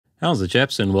How's the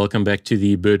chaps, and welcome back to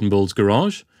the Burton Builds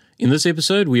garage. In this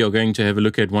episode we are going to have a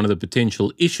look at one of the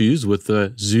potential issues with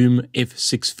the Zoom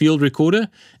F6 field recorder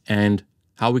and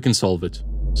how we can solve it.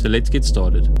 So let's get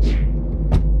started.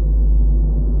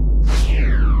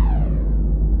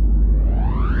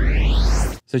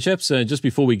 So chaps, just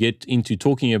before we get into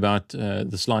talking about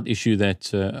the slight issue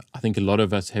that I think a lot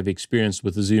of us have experienced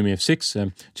with the Zoom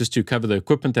F6, just to cover the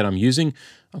equipment that I'm using,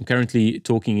 I'm currently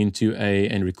talking into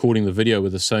and recording the video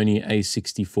with a Sony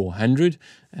a6400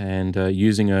 and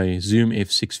using a Zoom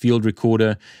F6 field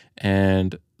recorder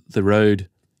and the Rode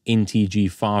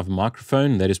NTG5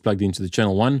 microphone that is plugged into the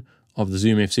channel 1 of the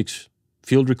Zoom F6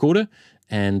 field recorder,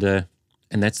 and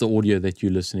that's the audio that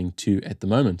you're listening to at the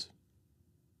moment.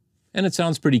 And it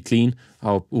sounds pretty clean.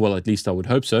 Well, at least I would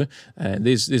hope so.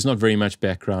 There's not very much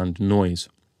background noise.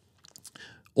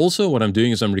 Also, what I'm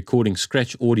doing is I'm recording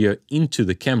scratch audio into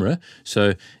the camera.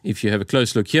 So if you have a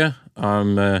close look here,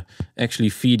 I'm actually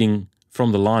feeding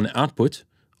from the line output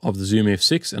of the Zoom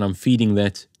F6, and I'm feeding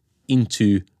that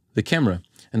into the camera.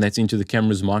 And that's into the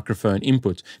camera's microphone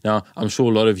input. Now, I'm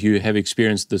sure a lot of you have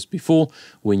experienced this before.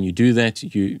 When you do that,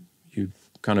 you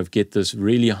kind of get this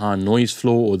really high noise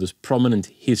floor or this prominent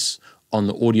hiss on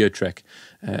the audio track.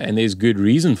 And there's good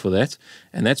reason for that.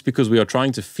 And that's because we are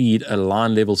trying to feed a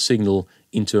line level signal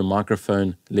into a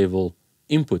microphone level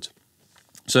input.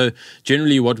 So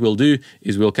generally what we'll do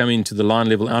is we'll come into the line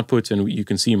level output, and you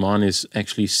can see mine is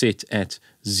actually set at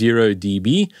 0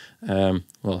 dB.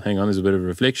 Well, hang on, there's a bit of a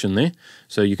reflection there.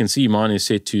 So you can see mine is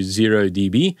set to 0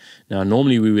 dB. Now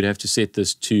normally we would have to set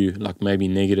this to like maybe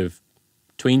negative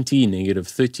 20, negative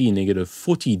 30, negative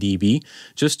 40 dB,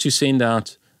 just to send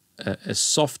out a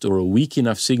soft or a weak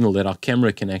enough signal that our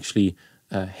camera can actually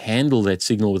handle that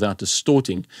signal without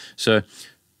distorting. So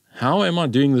how am I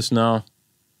doing this now,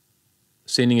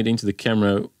 sending it into the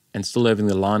camera and still having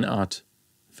the line out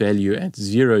value at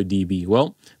 0 dB?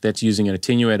 Well, that's using an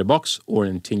attenuator box or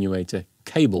an attenuator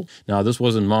cable. Now, this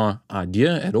wasn't my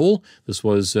idea at all. This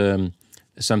was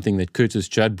something that Curtis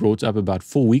Judd brought up about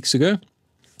 4 weeks ago.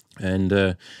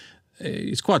 And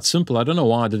it's quite simple. I don't know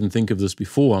why I didn't think of this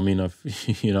before. I mean,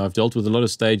 I've dealt with a lot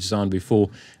of stage sound before,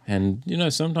 and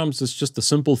sometimes it's just the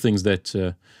simple things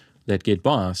that get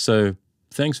by. So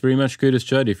thanks very much, Curtis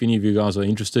Judd. If any of you guys are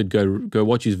interested, go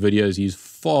watch his videos. He's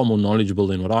far more knowledgeable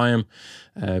than what I am.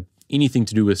 Anything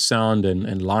to do with sound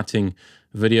and lighting,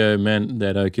 video, man,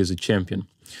 that oak is a champion.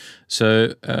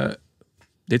 So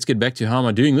let's get back to how am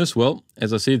I doing this. Well,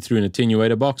 as I said, through an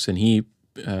attenuator box, and he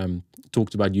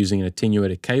talked about using an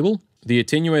attenuator cable. The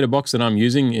attenuator box that I'm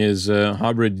using is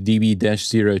Hybrid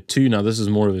DB-02. Now this is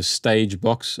more of a stage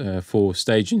box for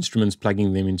stage instruments,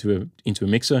 plugging them into a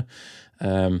mixer.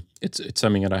 It's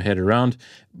something that I had around,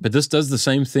 but this does the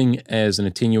same thing as an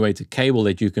attenuator cable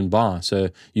that you can buy. So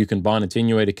you can buy an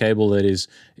attenuator cable that is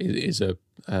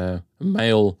a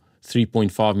male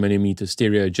 3.5 millimeter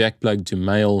stereo jack plug to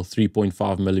male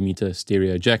 3.5 millimeter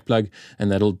stereo jack plug,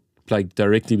 and that'll plug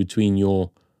directly between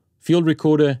your field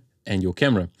recorder and your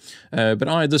camera. But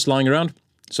I had this lying around,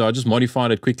 so I just modified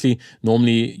it quickly.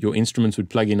 Normally your instruments would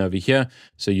plug in over here.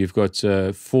 So you've got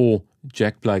 4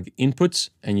 jack plug inputs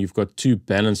and you've got 2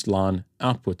 balanced line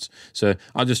outputs. So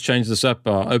I just changed this up,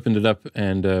 opened it up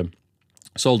and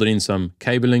soldered in some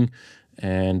cabling,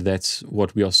 and that's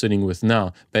what we are sitting with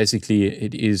now. Basically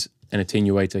it is an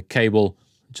attenuator cable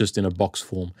just in a box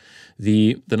form.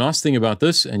 The nice thing about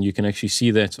this, and you can actually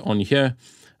see that on here,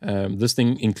 this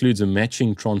thing includes a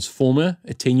matching transformer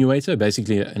attenuator,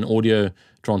 basically an audio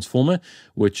transformer,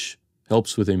 which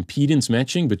helps with impedance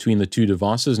matching between the 2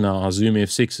 devices. Now, our Zoom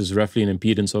F6 is roughly an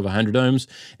impedance of 100 ohms,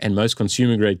 and most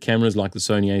consumer-grade cameras like the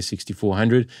Sony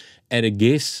a6400, at a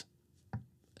guess,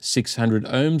 600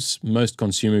 ohms. Most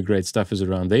consumer-grade stuff is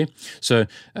around there. So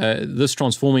this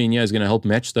transformer in here is going to help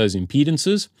match those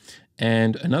impedances.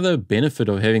 And another benefit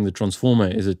of having the transformer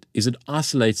is it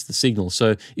isolates the signal.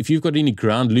 So if you've got any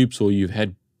ground loops or you've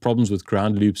had problems with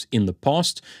ground loops in the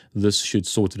past, this should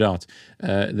sort it out.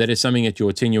 That is something that your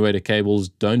attenuator cables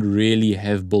don't really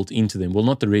have built into them. Well,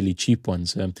 not the really cheap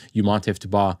ones. You might have to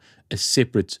buy a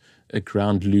separate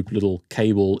ground loop little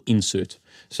cable insert.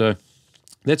 So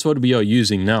that's what we are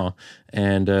using now,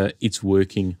 and it's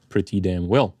working pretty damn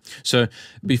well. So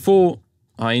before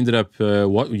I ended up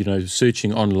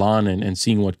searching online and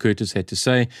seeing what Curtis had to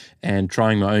say and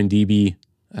trying my own DB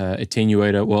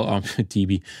attenuator,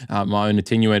 my own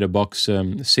attenuator box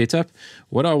setup.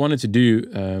 What I wanted to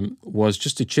do was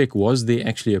just to check, was there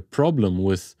actually a problem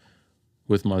with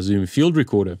my Zoom field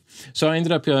recorder? So I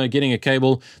ended up getting a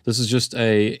cable. This is just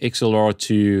a XLR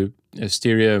to a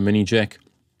stereo mini jack,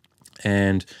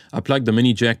 and I plugged the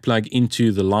mini jack plug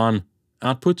into the line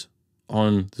output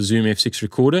on the Zoom F6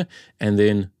 recorder, and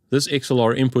then this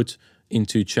XLR input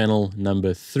into channel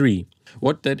number 3.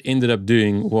 What that ended up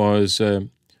doing was, or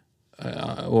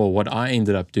what I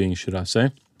ended up doing, should I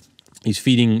say, is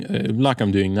feeding, like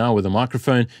I'm doing now with a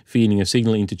microphone, feeding a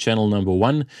signal into channel number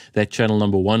 1. That channel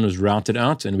number 1 was routed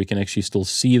out, and we can actually still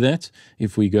see that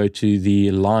if we go to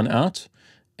the line out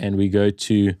and we go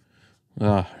to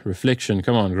reflection.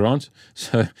 Come on, Grant.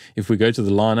 So if we go to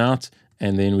the line out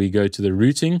and then we go to the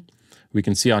routing, we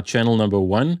can see our channel number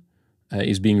 1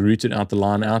 is being routed out the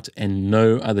line out, and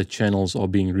no other channels are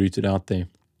being routed out there.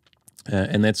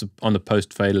 And that's on the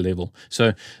post-fader level.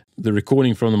 So the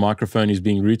recording from the microphone is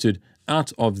being routed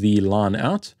out of the line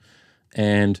out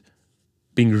and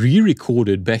being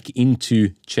re-recorded back into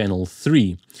channel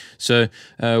 3. So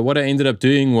what I ended up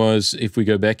doing was, if we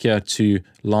go back here to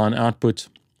line output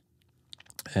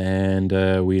and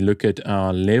we look at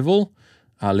our level,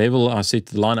 I set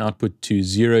the line output to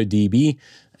 0 dB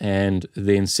and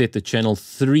then set the channel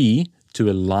 3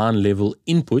 to a line level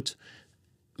input,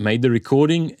 made the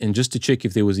recording, and just to check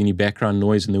if there was any background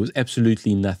noise, and there was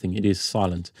absolutely nothing. It is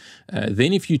silent.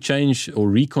 Then if you change or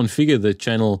reconfigure the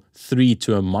channel 3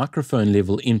 to a microphone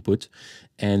level input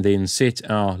and then set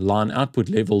our line output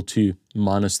level to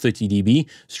 -30 dB,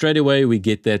 straight away we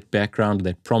get that background,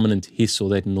 that prominent hiss or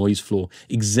that noise floor,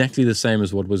 exactly the same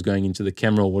as what was going into the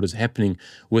camera or what is happening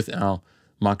with our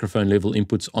microphone level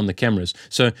inputs on the cameras.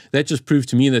 So that just proved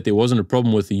to me that there wasn't a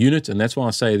problem with the unit, and that's why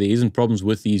I say there isn't problems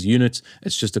with these units.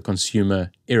 It's just a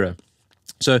consumer error.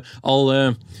 So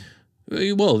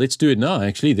well, let's do it now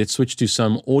actually. Let's switch to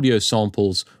some audio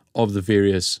samples of the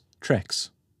various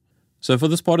tracks. So for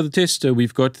this part of the test,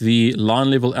 we've got the line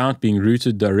level out being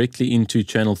routed directly into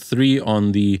channel 3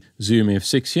 on the Zoom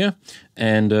F6 here.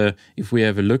 And if we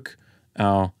have a look,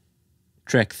 our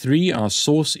track 3, our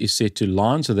source is set to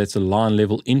line, so that's a line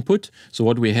level input. So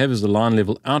what we have is the line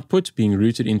level output being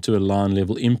routed into a line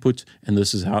level input, and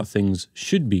this is how things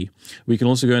should be. We can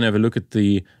also go and have a look at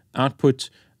the output,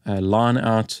 line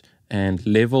out and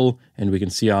level, and we can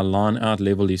see our line out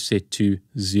level is set to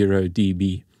 0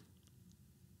 dB.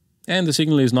 And the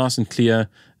signal is nice and clear,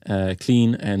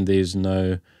 clean, and there's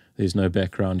no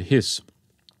background hiss.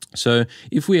 So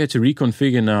if we had to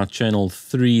reconfigure now channel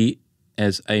 3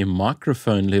 as a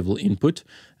microphone level input,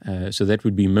 so that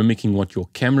would be mimicking what your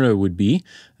camera would be,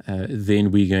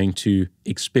 then we're going to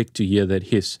expect to hear that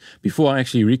hiss. Before I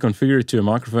actually reconfigure it to a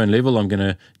microphone level, I'm going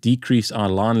to decrease our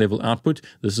line level output.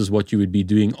 This is what you would be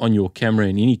doing on your camera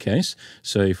in any case.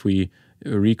 So if we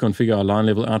reconfigure our line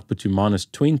level output to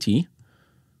 -20,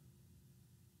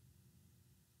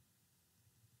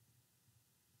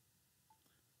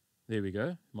 there we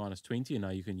go, -20, and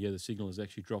now you can hear the signal has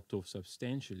actually dropped off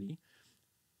substantially.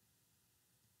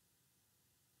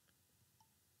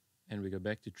 And we go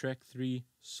back to track 3,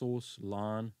 source,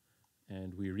 line,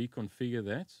 and we reconfigure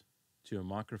that to a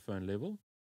microphone level.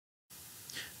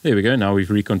 There we go. Now we've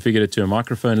reconfigured it to a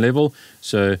microphone level.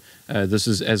 So this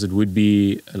is as it would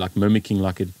be, like mimicking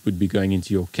like it would be going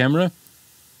into your camera.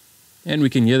 And we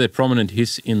can hear that prominent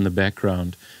hiss in the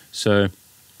background. So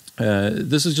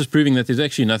this is just proving that there's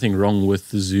actually nothing wrong with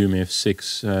the Zoom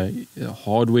F6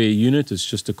 hardware unit. It's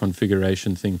just a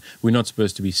configuration thing. We're not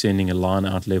supposed to be sending a line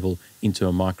out level into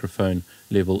a microphone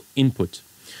level input.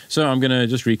 So I'm going to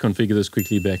just reconfigure this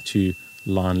quickly back to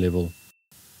line level.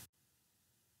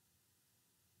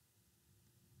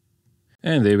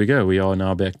 And there we go. We are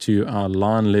now back to our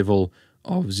line level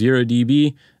of 0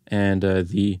 dB, and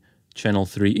the channel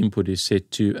 3 input is set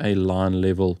to a line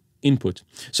level input.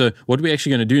 So what we're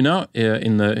actually going to do now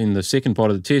in the second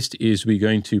part of the test is we're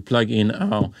going to plug in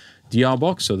our DR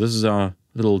box. So this is our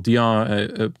little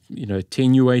DR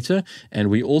attenuator, and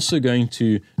we're also going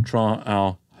to try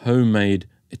our homemade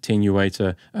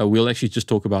attenuator. We'll actually just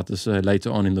talk about this later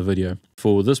on in the video.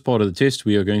 For this part of the test,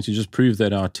 we are going to just prove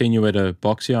that our attenuator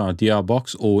box here, our DR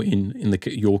box, or in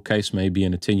your case maybe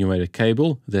an attenuator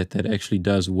cable, that actually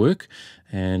does work.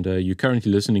 And you're currently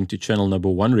listening to channel number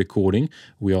 1 recording.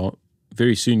 We are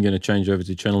very soon going to change over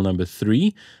to channel number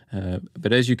 3.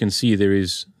 But as you can see,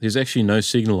 there's actually no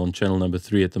signal on channel number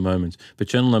 3 at the moment, but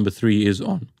channel number 3 is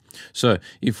on. So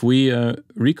if we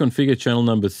reconfigure channel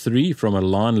number 3 from a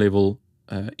line level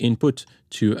input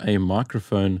to a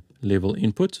microphone level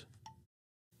input.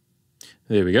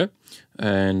 There we go.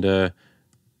 And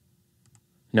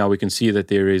now we can see that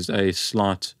there is a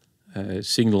slight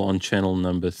signal on channel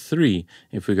number 3.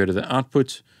 If we go to the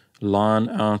output, line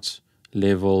out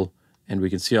level, and we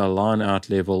can see our line out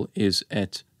level is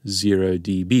at 0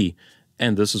 dB.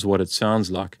 And this is what it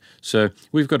sounds like. So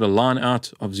we've got a line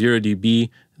out of 0 dB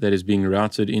that is being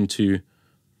routed into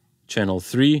channel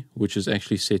 3, which is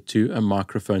actually set to a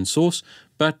microphone source,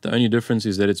 but the only difference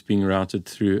is that it's being routed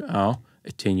through our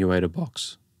attenuator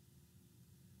box.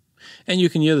 And you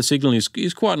can hear the signal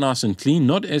is quite nice and clean,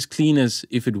 not as clean as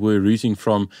if it were routing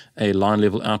from a line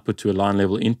level output to a line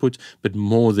level input, but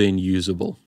more than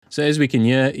usable. So as we can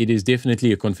hear, it is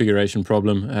definitely a configuration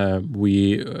problem.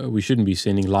 We shouldn't be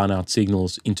sending line out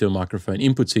signals into a microphone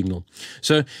input signal.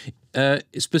 So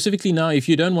specifically now, if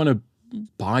you don't want to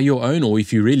buy your own, or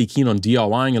if you're really keen on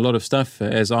DIYing a lot of stuff,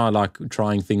 as I like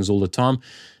trying things all the time,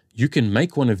 you can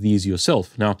make one of these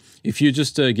yourself. Now, if you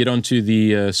just get onto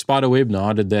the spider web, now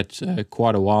I did that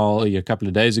quite a while, a couple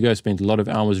of days ago, spent a lot of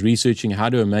hours researching how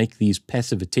to make these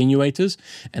passive attenuators,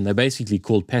 and they're basically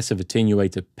called passive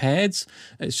attenuator pads.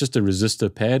 It's just a resistor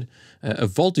pad, a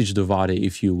voltage divider,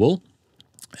 if you will.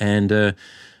 And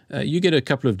you get a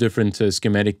couple of different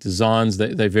schematic designs.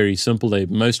 They're very simple. They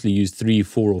mostly use 3,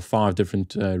 4, or 5 different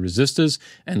resistors,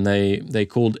 and they're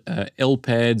called L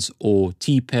pads or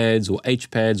T pads or H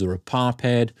pads or a PAR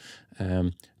pad.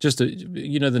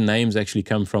 The names actually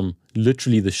come from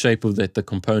literally the shape of that the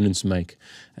components make.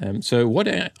 So what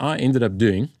I ended up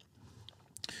doing,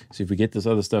 so if we get this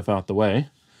other stuff out the way,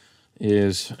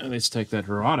 is let's take that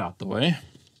right out the way.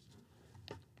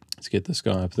 Let's get this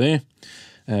guy up there.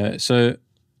 So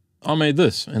I made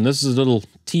this, and this is a little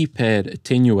T-pad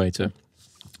attenuator.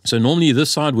 So normally this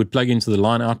side would plug into the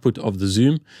line output of the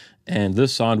Zoom, and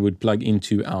this side would plug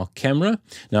into our camera.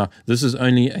 Now, this is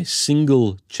only a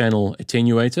single channel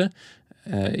attenuator.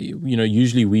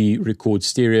 Usually we record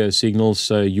stereo signals,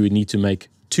 so you would need to make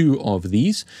 2 of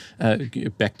these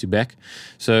back to back.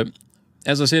 So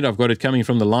as I said, I've got it coming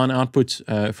from the line output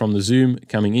from the Zoom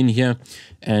coming in here,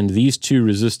 and these 2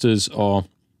 resistors are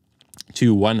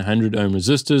 2 100 ohm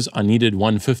resistors. I needed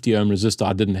 150 ohm resistor.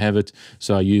 I didn't have it,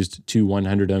 so I used 2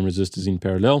 100 ohm resistors in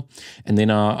parallel. And then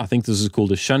I think this is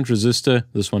called a shunt resistor,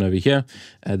 this one over here.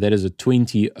 That is a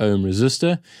 20 ohm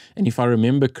resistor. And if I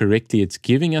remember correctly, it's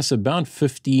giving us about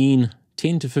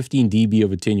 10 to 15 dB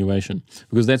of attenuation,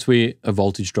 because that's where a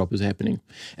voltage drop is happening.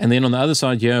 And then on the other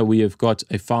side here, we have got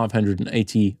a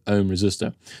 580 ohm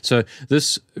resistor. So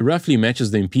this roughly matches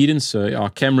the impedance. So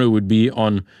our camera would be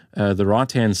on the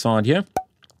right-hand side here,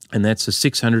 and that's a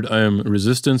 600 ohm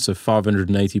resistance of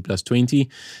 580 plus 20.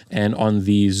 And on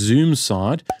the Zoom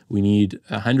side, we need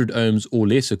 100 ohms or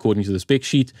less according to the spec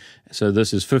sheet. So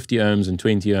this is 50 ohms and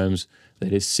 20 ohms.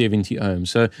 That is 70 ohms.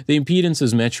 So the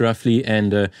impedances match roughly,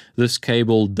 and this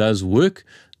cable does work.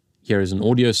 Here is an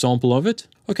audio sample of it.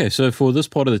 Okay, so for this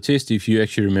part of the test, if you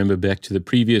actually remember back to the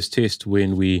previous test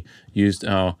when we used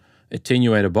our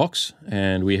attenuator box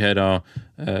and we had our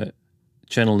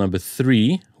channel number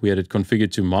 3, we had it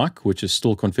configured to mic, which is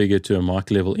still configured to a mic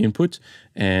level input,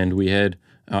 and we had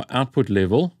our output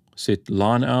level set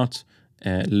line out,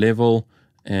 level,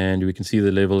 and we can see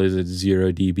the level is at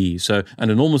 0 dB. So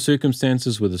under normal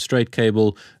circumstances with a straight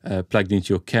cable plugged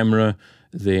into your camera,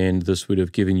 then this would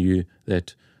have given you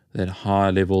that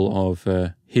high level of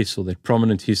hiss, or that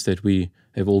prominent hiss that we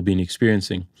have all been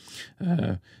experiencing.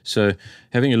 So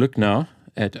having a look now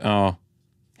at our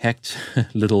hacked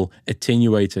little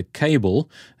attenuator cable,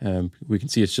 we can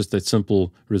see it's just that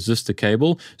simple resistor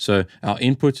cable. So our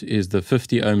input is the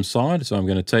 50 ohm side. So I'm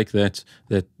going to take that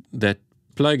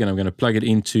plug, and I'm going to plug it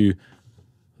into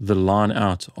the line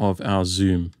out of our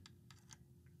Zoom.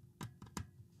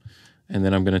 And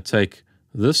then I'm going to take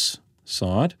this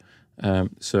side.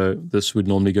 So this would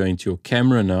normally go into your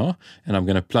camera now, and I'm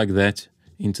going to plug that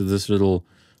into this little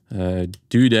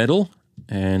doodaddle,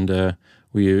 and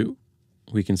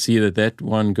we can see that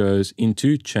one goes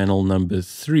into channel number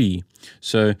 3.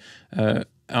 So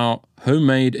our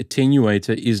homemade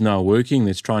attenuator is now working.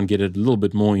 Let's try and get it a little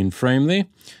bit more in frame there.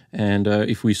 And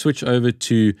if we switch over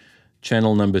to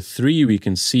channel number 3, we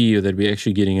can see that we're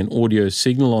actually getting an audio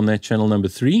signal on that channel number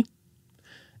 3.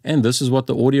 And this is what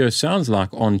the audio sounds like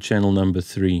on channel number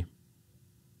 3.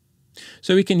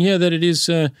 So we can hear that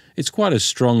it's quite a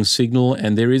strong signal,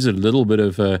 and there is a little bit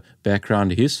of a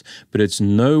background hiss, but it's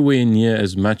nowhere near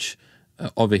as much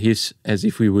of a hiss as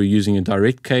if we were using a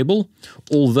direct cable,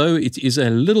 although it is a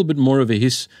little bit more of a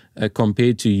hiss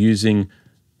compared to using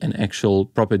an actual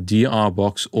proper DR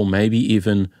box, or maybe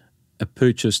even a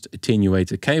purchased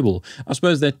attenuator cable. I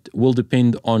suppose that will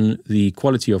depend on the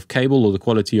quality of cable or the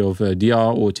quality of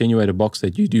DR or attenuator box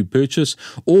that you do purchase,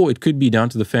 or it could be down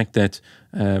to the fact that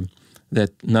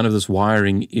none of this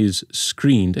wiring is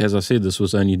screened. As I said, this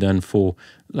was only done for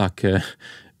like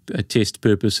test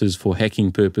purposes, for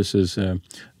hacking purposes.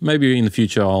 Maybe in the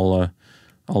future I'll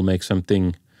make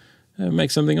something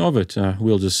of it.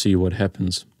 We'll just see what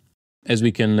happens. As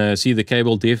we can see, the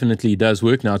cable definitely does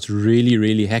work. Now, it's really,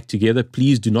 really hacked together.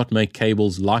 Please do not make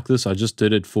cables like this. I just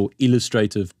did it for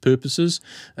illustrative purposes.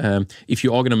 If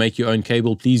you are going to make your own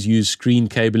cable, please use screen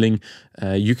cabling.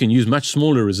 You can use much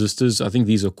smaller resistors. I think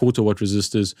these are quarter watt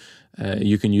resistors.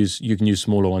 You can use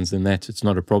smaller ones than that. It's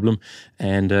not a problem.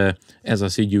 And as I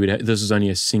said, this is only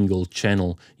a single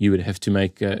channel. You would have to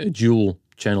make a dual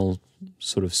channel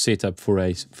sort of setup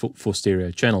for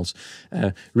stereo channels.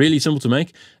 Really simple to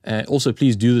make. Also,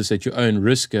 please do this at your own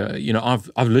risk. I've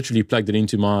literally plugged it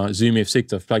into my Zoom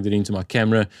F6. I've plugged it into my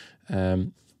camera.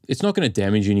 It's not going to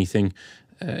damage anything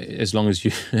as long as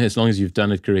you've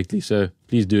done it correctly. So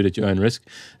please do it at your own risk.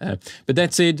 But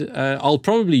that said, I'll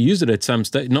probably use it at some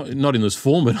stage. Not in this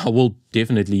form, but I will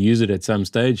definitely use it at some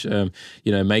stage.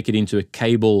 Make it into a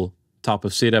cable type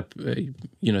of setup, so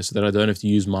that I don't have to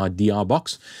use my DI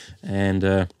box. And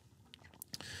I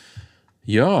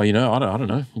don't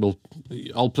know.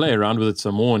 I'll play around with it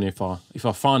some more, and if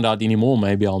I find out any more,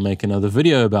 maybe I'll make another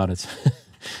video about it.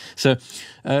 So,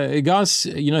 guys,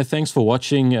 thanks for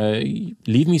watching.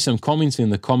 Leave me some comments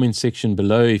in the comment section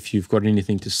below if you've got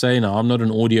anything to say. Now, I'm not an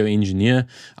audio engineer.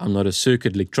 I'm not a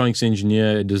circuit electronics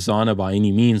engineer, a designer by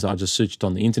any means. I just searched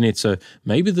on the internet, so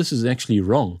maybe this is actually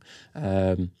wrong.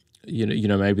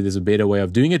 Maybe there's a better way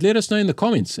of doing it. Let us know in the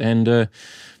comments, and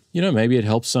maybe it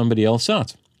helps somebody else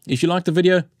out. If you liked the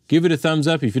video, give it a thumbs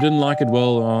up. If you didn't like it,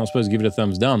 well, I suppose give it a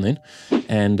thumbs down then.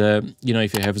 And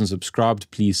if you haven't subscribed,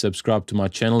 please subscribe to my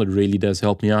channel. It really does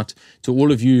help me out. To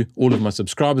all of you, all of my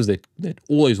subscribers that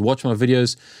always watch my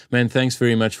videos, man, thanks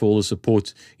very much for all the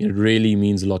support. It really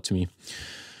means a lot to me.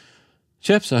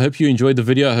 Chaps, I hope you enjoyed the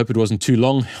video. I hope it wasn't too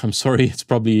long. I'm sorry, it's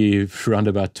probably around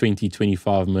about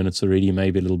 20-25 minutes already,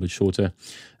 maybe a little bit shorter.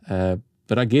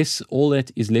 But I guess all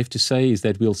that is left to say is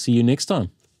that we'll see you next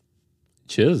time.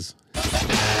 Cheers.